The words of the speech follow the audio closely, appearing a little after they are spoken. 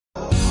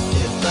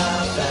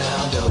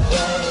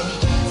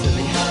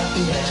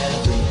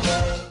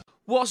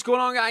What's going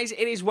on, guys?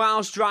 It is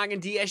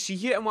WelshDragonDSG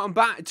here, and welcome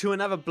back to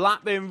another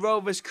Blackburn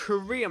Rovers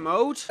career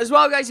mode. As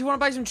well, guys, if you want to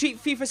buy some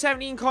cheap FIFA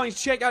 17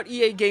 coins, check out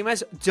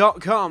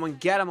EAGamers.com and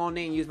get them on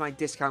there and use my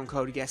discount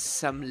code to get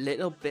some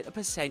little bit of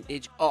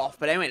percentage off.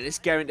 But anyway, let's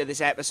get into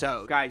this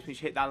episode. Guys, please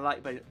hit that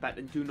like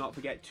button. Do not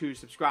forget to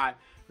subscribe.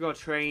 We've got a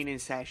training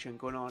session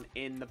going on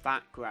in the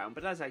background.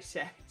 But as I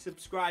said,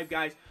 subscribe,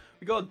 guys.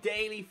 We've got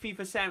daily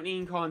FIFA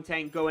 17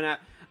 content going up.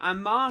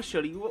 And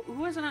Marshall,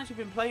 who hasn't actually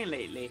been playing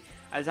lately,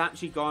 has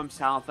actually got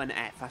himself an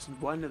F. That's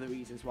one of the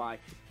reasons why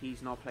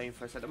he's not playing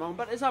for us at the moment.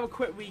 But let's have a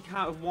quick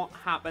recap of what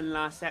happened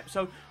last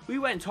episode. We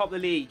went top of the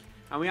league,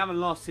 and we haven't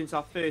lost since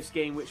our first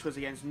game, which was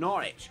against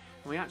Norwich.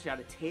 And we actually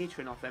had a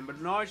teetering off them.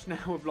 But Norwich now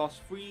have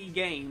lost 3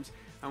 games,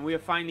 and we are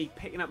finally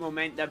picking up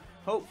momentum.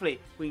 Hopefully,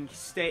 we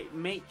can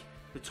make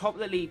the top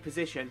of the league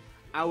position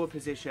our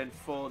position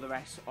for the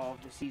rest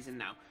of the season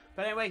now.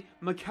 But anyway,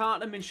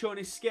 McCartney been showing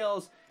his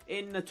skills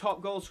in the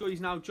top goal scorer.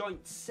 He's now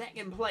joint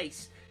second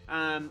place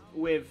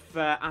with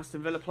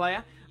Aston Villa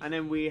player. And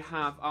then we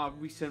have our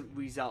recent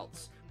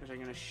results, which I'm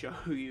going to show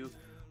you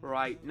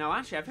right now.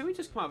 Actually, I think we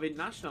just come out of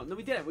international. No,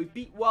 we didn't. We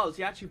beat Wales.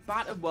 He actually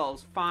battered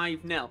Wales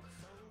 5-0.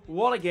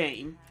 What a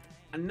game.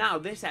 And now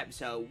this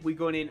episode, we're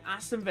going in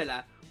Aston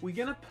Villa. We're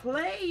going to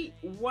play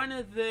one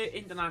of the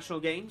international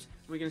games.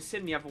 We're going to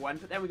sit in the other one.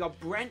 But then we got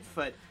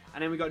Brentford.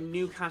 And then we got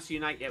Newcastle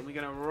United. And we're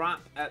going to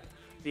wrap up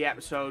the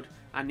episode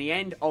and the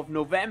end of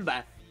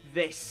November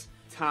this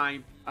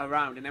time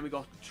around. And then we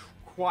got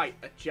quite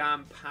a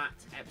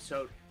jam-packed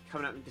episode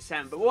coming up in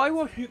December. But what I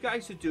want you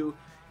guys to do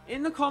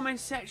in the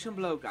comments section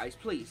below, guys,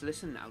 please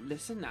listen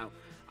now.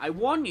 I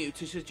want you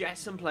to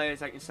suggest some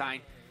players I can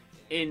sign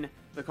in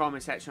the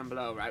comment section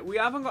below, right? We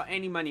haven't got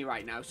any money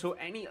right now, so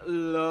any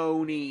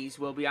loanies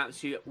will be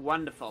absolutely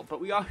wonderful.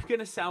 But we are going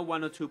to sell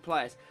 1 or 2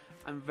 players.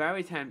 I'm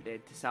very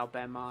tempted to sell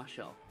Ben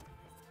Marshall.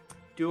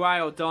 Do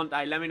I or don't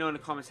I? Let me know in the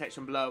comment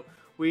section below.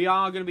 We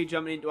are going to be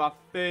jumping into our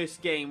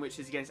first game, which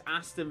is against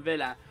Aston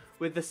Villa,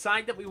 with the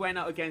side that we went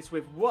out against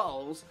with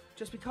Wolves,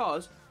 just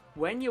because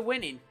when you're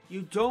winning,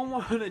 you don't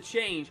want to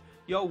change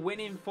your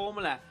winning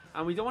formula.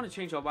 And we don't want to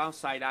change our Welsh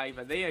side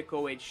either. They are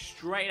going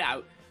straight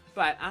out.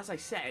 But as I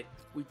said,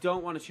 we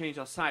don't want to change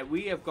our side.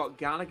 We have got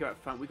Gallagher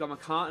up front. We've got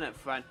McCartney up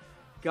front.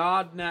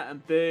 Gardner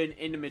and Byrne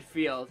in the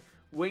midfield.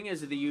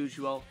 Wingers are the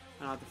usual.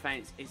 And our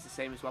defence is the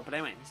same as well. But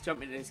anyway, let's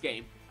jump into this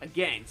game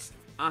against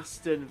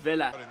Aston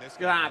Villa.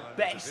 That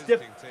best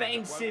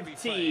defensive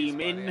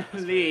team in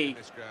the league.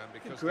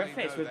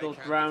 Griffiths with those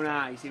brown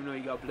eyes, even though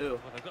he got blue.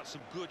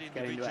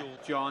 Get into it.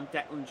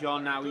 Declan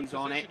John, now he's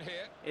on it.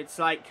 It's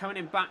like coming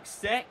in back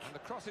stick.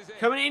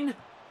 Coming in.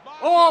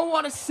 Oh,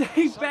 what a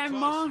save, Ben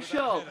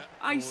Marshall.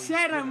 I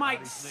said I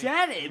might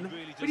sell him,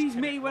 but he's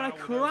made one a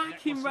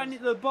cracking run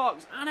into the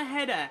box and a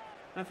header.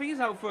 And I think he's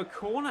out for a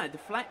corner,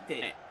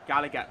 deflected.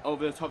 Gallagher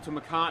over the top to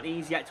McCartney.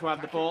 He's yet to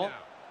have the ball.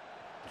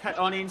 Cut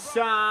on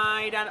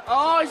inside, and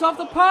oh, it's off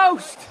the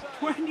post.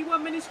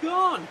 21 minutes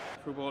gone.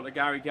 Through ball to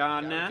Gary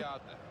Gardner.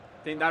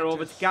 Think that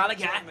over to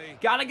Gallagher.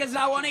 Gallagher's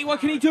now on it. What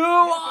can he do?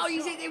 Oh,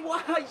 he's hit it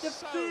wide. The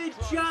third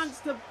chance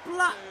to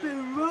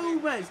Blackburn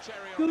Rovers.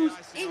 Goes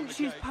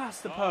inches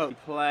past the post.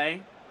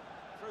 Play.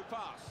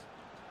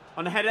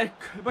 On the header,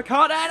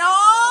 McCartney.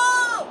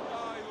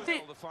 Oh!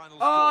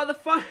 Oh, the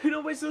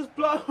final whistle's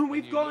blown.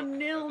 We've gone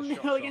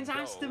 0-0 against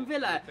Aston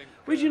Villa,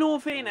 which in all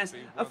fairness,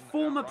 a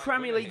former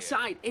Premier League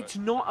side, it's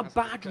not a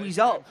bad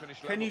result,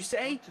 can you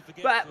say?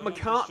 But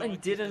McCartney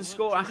didn't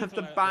score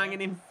after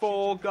banging in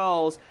 4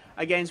 goals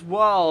against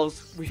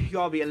Wolves. We've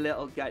got to be a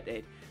little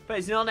gutted. But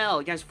it's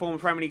 0-0 against a former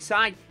Premier League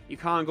side. You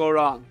can't go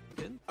wrong.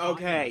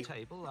 Okay,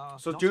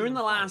 so during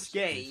the last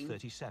game,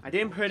 I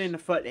didn't put in the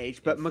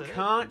footage, but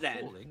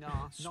McCartney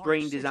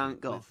sprained his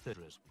ankle.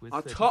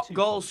 Our top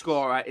goal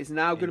scorer is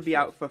now going to be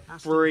out for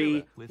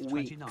 3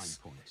 weeks.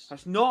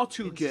 That's not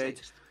too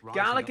good.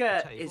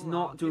 Gallagher is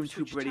not doing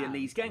too brilliantly.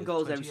 He's getting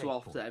goals every so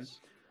often,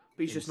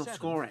 but he's just not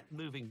scoring.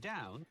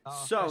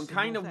 So I'm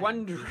kind of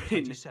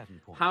wondering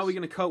how we're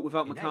going to cope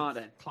without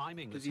McCartney,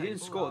 because he didn't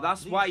score.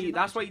 That's why he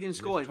didn't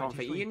score.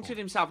 He injured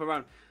himself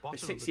around the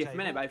 60th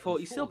minute, but I thought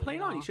he's still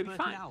playing on. He should be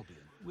fine.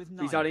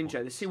 He's out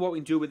injured. Let's see what we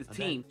can do with the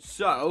team.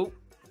 So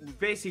we've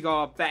basically got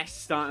our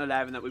best starting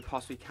 11 that we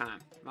possibly can.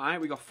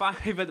 Right, we got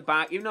 5 at the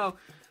back. Even though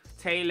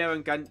Taylor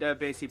and Gunter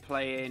basically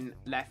playing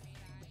left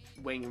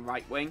wing and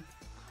right wing,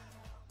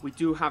 we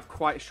do have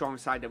quite a strong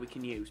side that we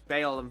can use.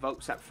 Bale and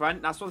Vokes up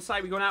front. That's what the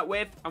side we're going out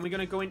with. And we're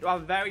going to go into our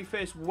very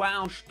first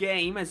Welsh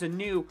game as a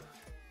new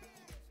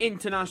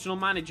international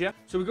manager.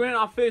 So we're going into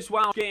our first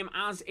Welsh game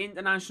as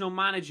international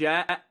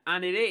manager.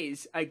 And it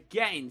is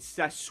against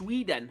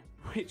Sweden,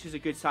 which is a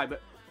good side.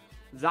 But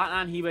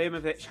Zlatan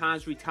Ibrahimovic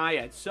has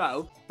retired.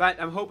 So, but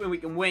I'm hoping we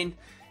can win,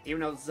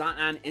 even though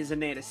Zlatan isn't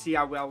there, to see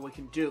how well we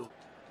can do.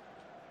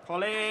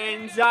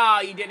 Collins. Oh,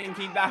 he didn't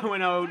keep that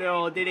one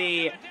out, did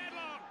he?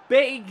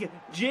 Big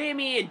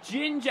Jamie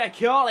Ginger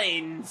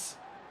Collins.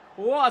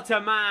 What a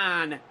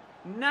man.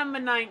 Number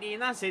 19,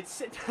 that's it.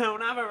 Sit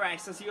down, have a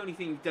rest. That's the only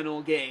thing you've done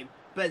all game.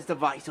 But it's the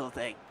vital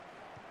thing.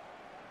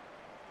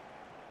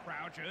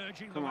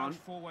 Come on.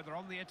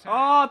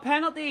 Oh,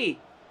 penalty.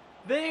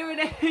 There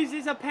it is.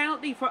 It's a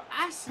penalty for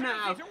us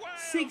now.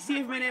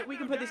 60th minute. We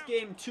can put this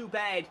game to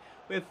bed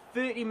with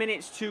 30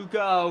 minutes to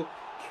go.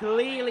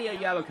 Clearly a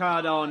yellow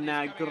card on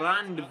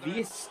Grand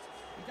Vist.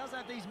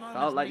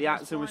 Felt like the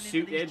actor was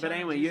suited, but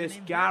anyway, here's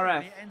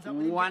Gareth,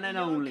 one and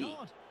only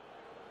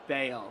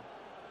Bale.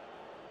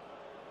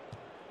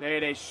 There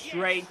it is,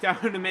 straight down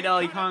the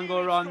middle. You can't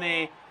go wrong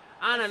there.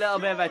 And a little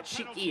bit of a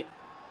cheeky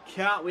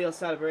cartwheel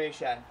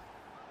celebration.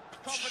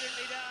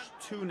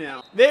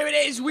 2-0. There it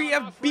is. We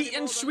have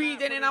beaten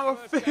Sweden in our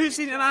first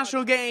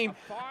international game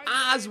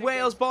as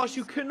Wales boss.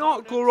 You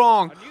cannot go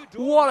wrong.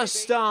 What a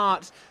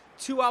start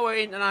to our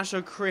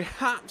international career.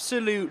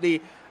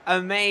 Absolutely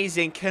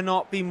amazing.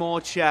 Cannot be more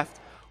chuffed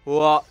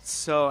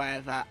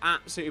whatsoever.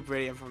 Absolutely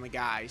brilliant from the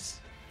guys.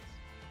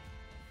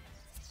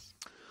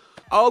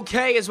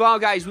 Okay, as well,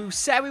 guys, we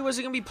said we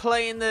wasn't going to be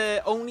playing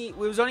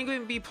we was only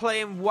going to be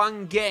playing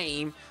one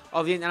game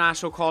of the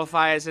international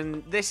qualifiers,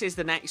 and this is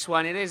the next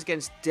one. It is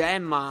against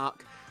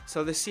Denmark,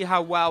 so let's see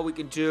how well we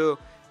can do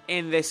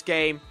in this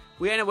game.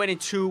 We end up winning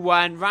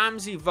 2-1.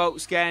 Ramsey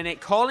votes getting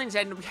it. Collins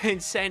ended up getting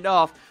sent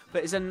off,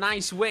 but it's a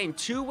nice win.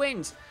 2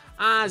 wins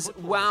as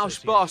Welsh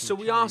boss, so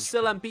we are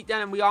still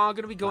unbeaten, and we are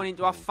going to be going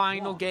into our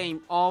final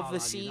game of the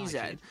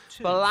season.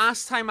 But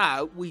last time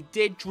out, we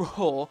did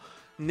draw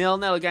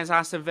 0-0 against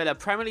Aston Villa.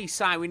 Premier League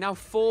side, we now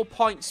 4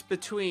 points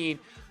between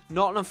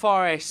Nottingham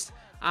Forest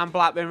and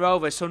Blackburn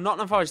Rovers. So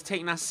Nottingham Forest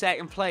taking that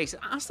second place.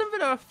 Aston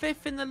Villa are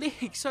 5th in the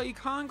league, so you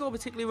can't go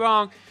particularly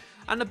wrong.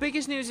 And the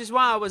biggest news as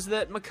well was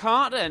that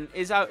McCartan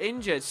is out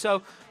injured.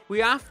 So we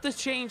have to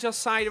change our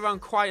side around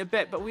quite a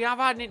bit. But we have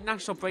had an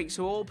international break,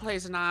 so all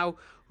players are now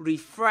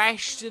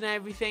refreshed and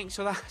everything.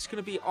 So that's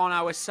going to be on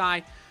our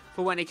side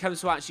for when it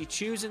comes to actually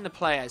choosing the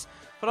players.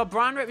 But our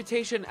brand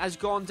reputation has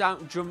gone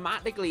down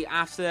dramatically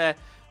after,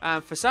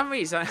 for some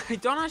reason, I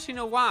don't actually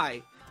know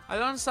why. I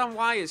don't understand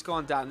why it's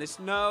gone down. There's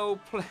no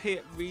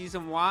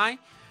reason why.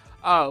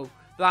 Oh,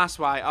 that's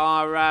why.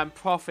 Our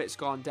profit's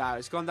gone down.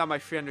 It's gone down by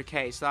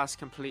 300k, so that's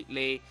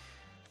completely,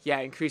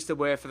 yeah, increased the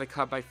worth of the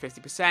club by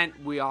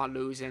 50%. We are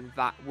losing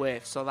that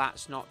worth, so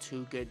that's not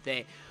too good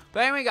there.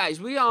 But anyway,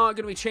 guys, we are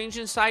going to be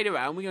changing side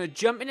around. We're going to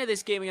jump into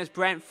this game against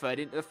Brentford,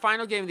 into the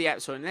final game of the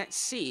episode, and let's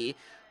see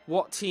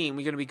what team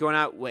we're going to be going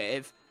out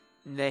with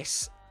in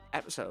this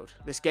episode,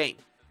 this game.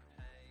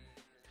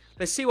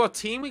 Let's see what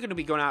team we're going to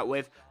be going out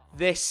with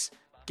this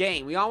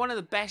game. We are one of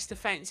the best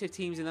defensive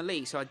teams in the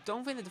league, so I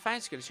don't think the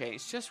defense is going to change.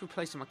 It's just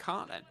replacing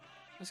McCartan.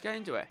 Let's get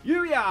into it.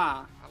 Here we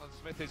are.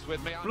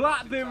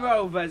 Blackburn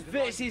Rovers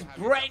versus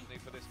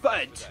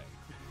Brentford.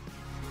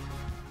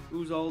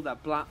 Who's older?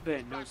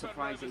 Blackburn. No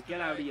surprises.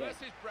 Get out of here.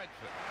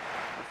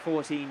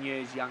 14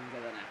 years younger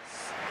than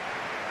us.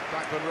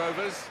 Blackburn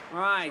Rovers.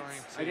 Right,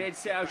 I did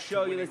say I'll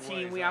show you the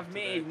team. We have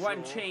made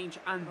one change,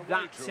 and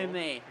that's him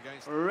there.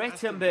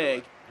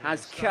 Rittenberg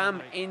has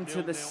come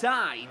into the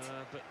side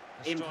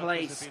in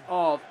place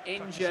of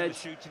injured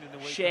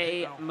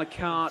Shea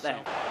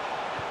McCartan.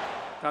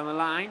 Down the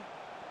line.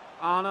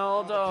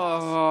 Arnold.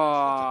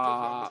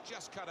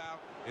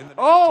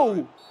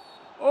 Oh!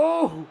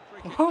 Oh!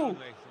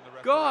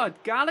 God,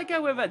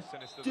 Gallagher with a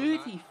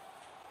dirty,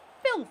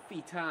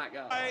 filthy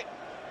tackle.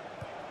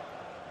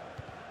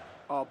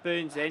 Oh,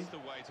 Burns in.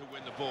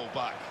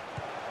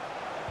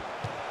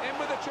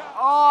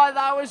 Oh,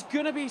 that was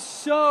going to be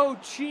so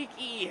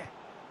cheeky.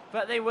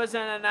 But there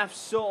wasn't enough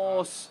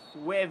sauce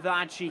with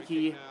that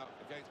cheeky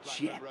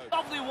chip.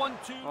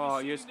 Oh,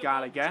 here's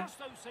Gallagher.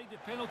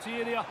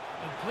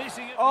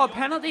 Oh,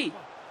 penalty.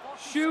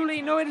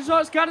 Surely, no, it is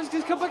not. Gallagher's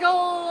just come back.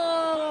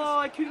 Oh,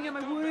 I couldn't get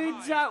my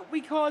words out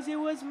because it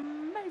was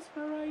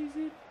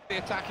mesmerizing. The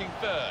attacking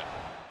third.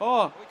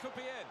 Oh.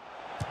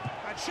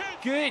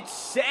 Good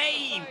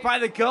save by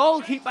the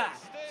goalkeeper.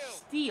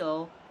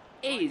 Steele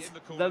is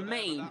the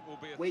main.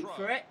 Wait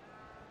for it.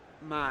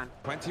 Man.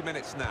 20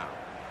 minutes now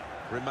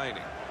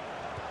remaining.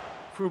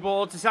 Through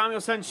ball to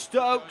Samuelson.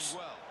 Stokes.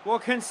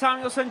 What can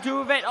Samuelson do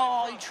with it?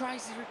 Oh, he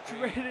tries to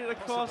drill it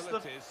across the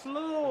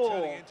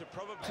floor.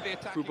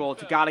 Through ball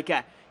to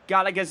Gallagher.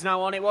 Gallagher's now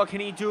on it. What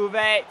can he do with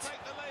it?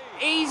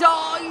 He's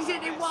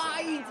hit it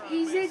wide.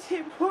 He's hit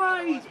it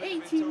wide.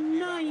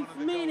 89th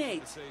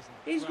minute.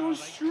 He's gone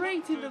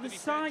straight into the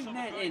side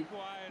netting.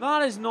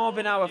 That has not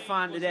been our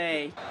fan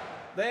today.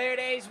 There it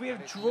is. We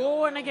have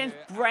drawn against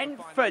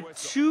Brentford.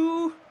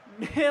 2-0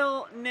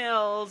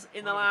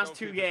 in the last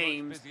 2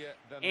 games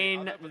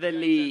in the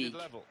league.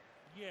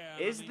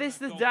 Is this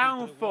the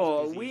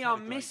downfall? We are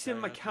missing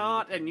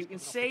McCartan. You can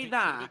say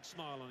that.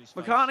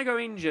 McCartan got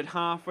injured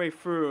halfway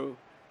through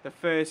the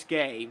first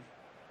game.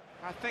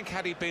 I think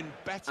had he been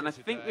better and I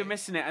think we're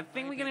missing it. I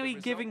think we're going to be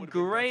giving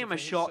Graham a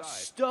shot.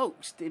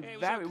 Stokes did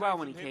very well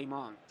when he came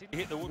on.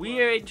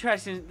 We are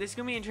interested. This is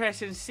going to be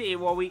interesting to see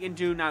what we can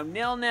do now.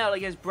 0-0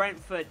 against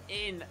Brentford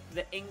in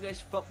the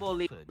English Football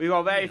League. We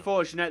got very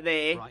fortunate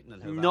there.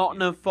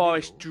 Nottingham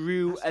Forest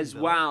drew as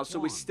well. So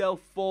we're still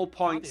 4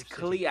 points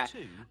clear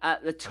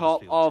at the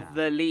top of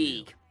the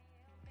league.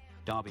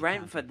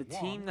 Brentford, the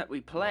team that we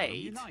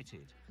played,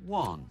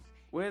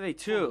 Where are they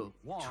to?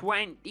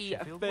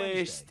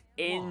 21st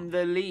in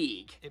the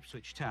league.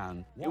 Ipswich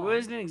Town. It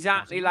wasn't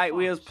exactly like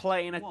we was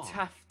playing a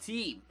tough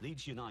team.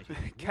 Leeds United.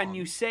 Can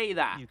you say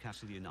that?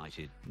 Newcastle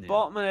United.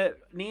 Bottom of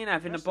near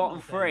enough in the bottom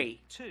 3.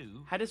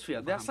 2.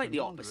 Huddersfield, that's like the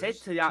opposite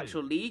to the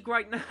actual league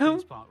right now.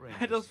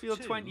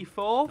 Huddersfield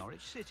 24th.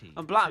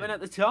 And Blackburn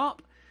at the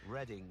top.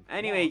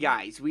 Anyway,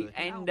 guys, we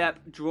end up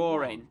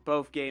drawing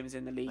both games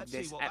in the league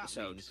this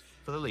episode.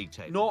 For the league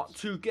table. Not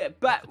too good,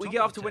 but we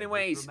get off to winning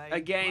ways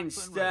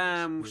against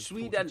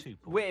Sweden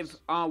with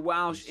our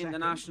Welsh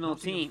international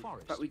team.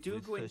 But we do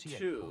go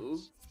into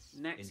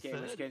next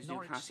game, which against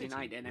Newcastle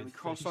United, and then we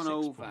cross on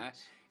over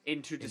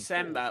into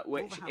December,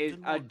 which is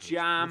a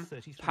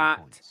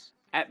jam-packed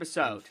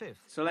episode.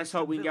 So let's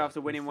hope we can get off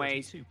the winning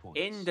ways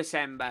in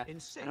December,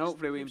 and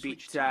hopefully we can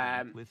beat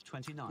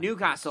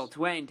Newcastle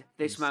to end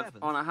this month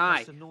on a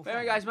high.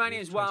 Anyway, guys, my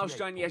name is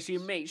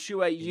WelshDragonDSG. Make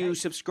sure you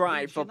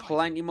subscribe for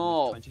plenty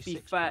more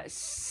FIFA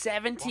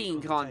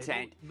 17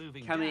 content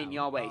coming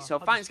your way. So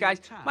thanks, guys.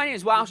 My name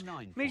is Welsh.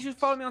 Make sure to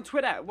follow me on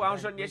Twitter at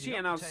WelshDragonDSG,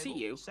 and I'll see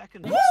you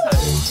next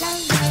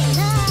time.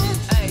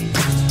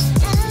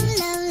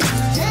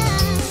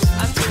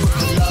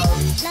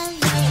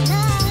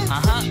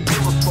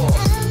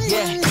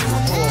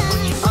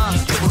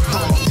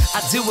 I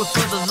do it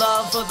for the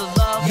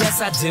love,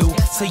 yes I do.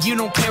 So you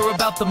don't care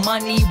about the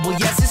money, well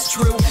yes it's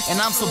true. And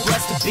I'm so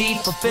blessed to be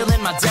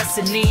fulfilling my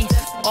destiny.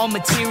 All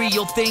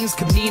material things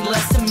could mean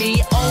less to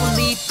me.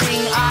 Only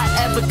thing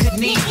I ever could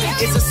need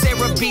is a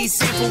Sarah B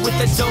sample with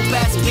a dope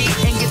ass beat.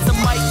 And get the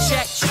mic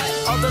check,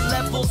 all the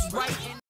levels right.